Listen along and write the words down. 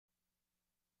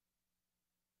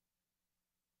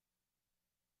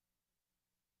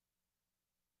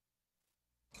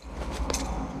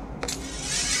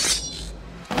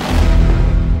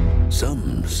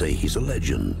Some say he's a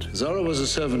legend. Zorro was a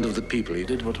servant of the people. He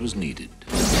did what was needed.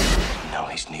 Now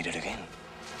he's needed again.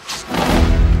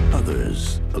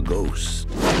 Others, a ghost.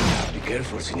 Be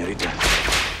careful, señorita.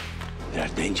 There are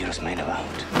dangerous men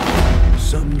about.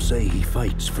 Some say he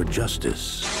fights for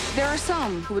justice. There are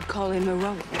some who would call him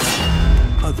heroic.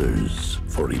 Others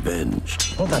for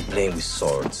revenge. All that playing with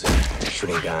swords,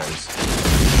 shooting guns,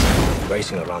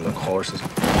 racing around on horses.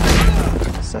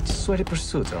 Such sweaty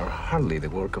pursuits are hardly the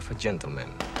work of a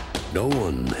gentleman. No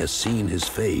one has seen his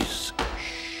face.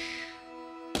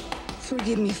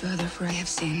 Forgive me, Father, for I have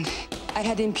sinned. I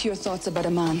had impure thoughts about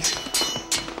a man.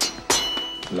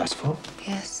 Lustful?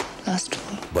 Yes,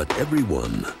 lustful. But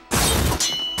everyone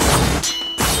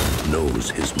knows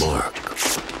his mark.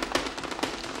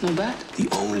 No bad? The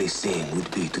only sin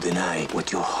would be to deny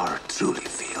what your heart truly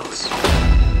feels.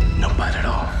 No bad at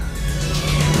all.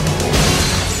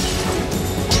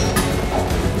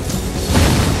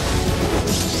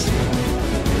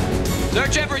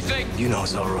 Search everything! You know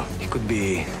Zorro. He could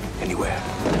be anywhere.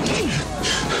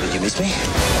 Did you miss me?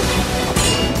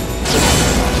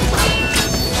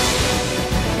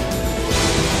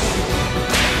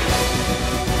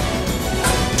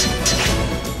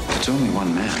 It's only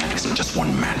one man. It isn't just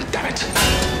one man.